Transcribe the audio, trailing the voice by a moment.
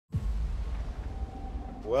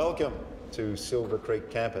Welcome to Silver Creek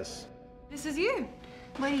campus. This is you.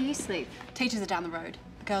 Where do you sleep? Teachers are down the road.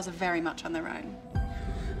 The girls are very much on their own.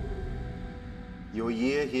 Your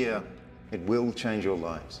year here, it will change your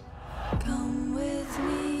lives. Come with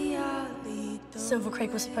me, I'll lead the Silver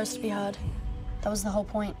Creek was supposed to be hard. That was the whole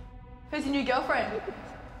point. Who's your new girlfriend?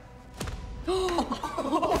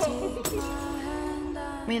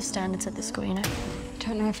 We have standards at this school, you know.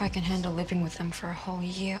 Don't know if I can handle living with them for a whole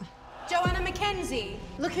year. Joanna Mackenzie.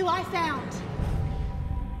 Look who I found!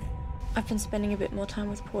 I've been spending a bit more time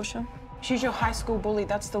with Portia. She's your high school bully.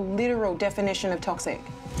 That's the literal definition of toxic.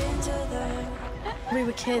 We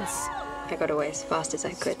were kids. I got away as fast as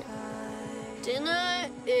I could. Dinner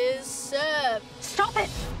is served. Stop it!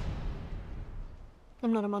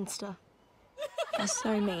 I'm not a monster. That's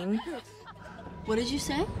so mean. What did you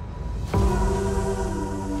say?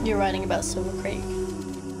 You're writing about Silver Creek.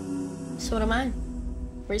 So what am I?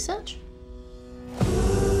 Research?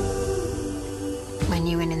 When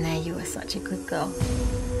you went in there, you were such a good girl.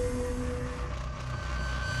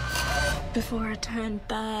 Before I turned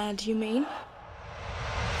bad, you mean?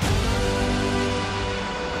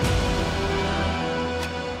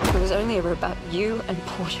 It was only ever about you and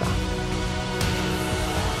Portia.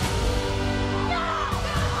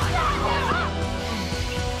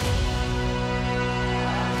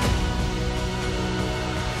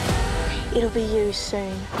 It'll be you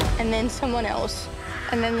soon, and then someone else,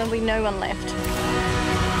 and then there'll be no one left.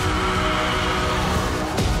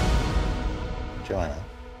 Joanna,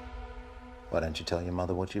 why don't you tell your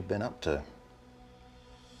mother what you've been up to?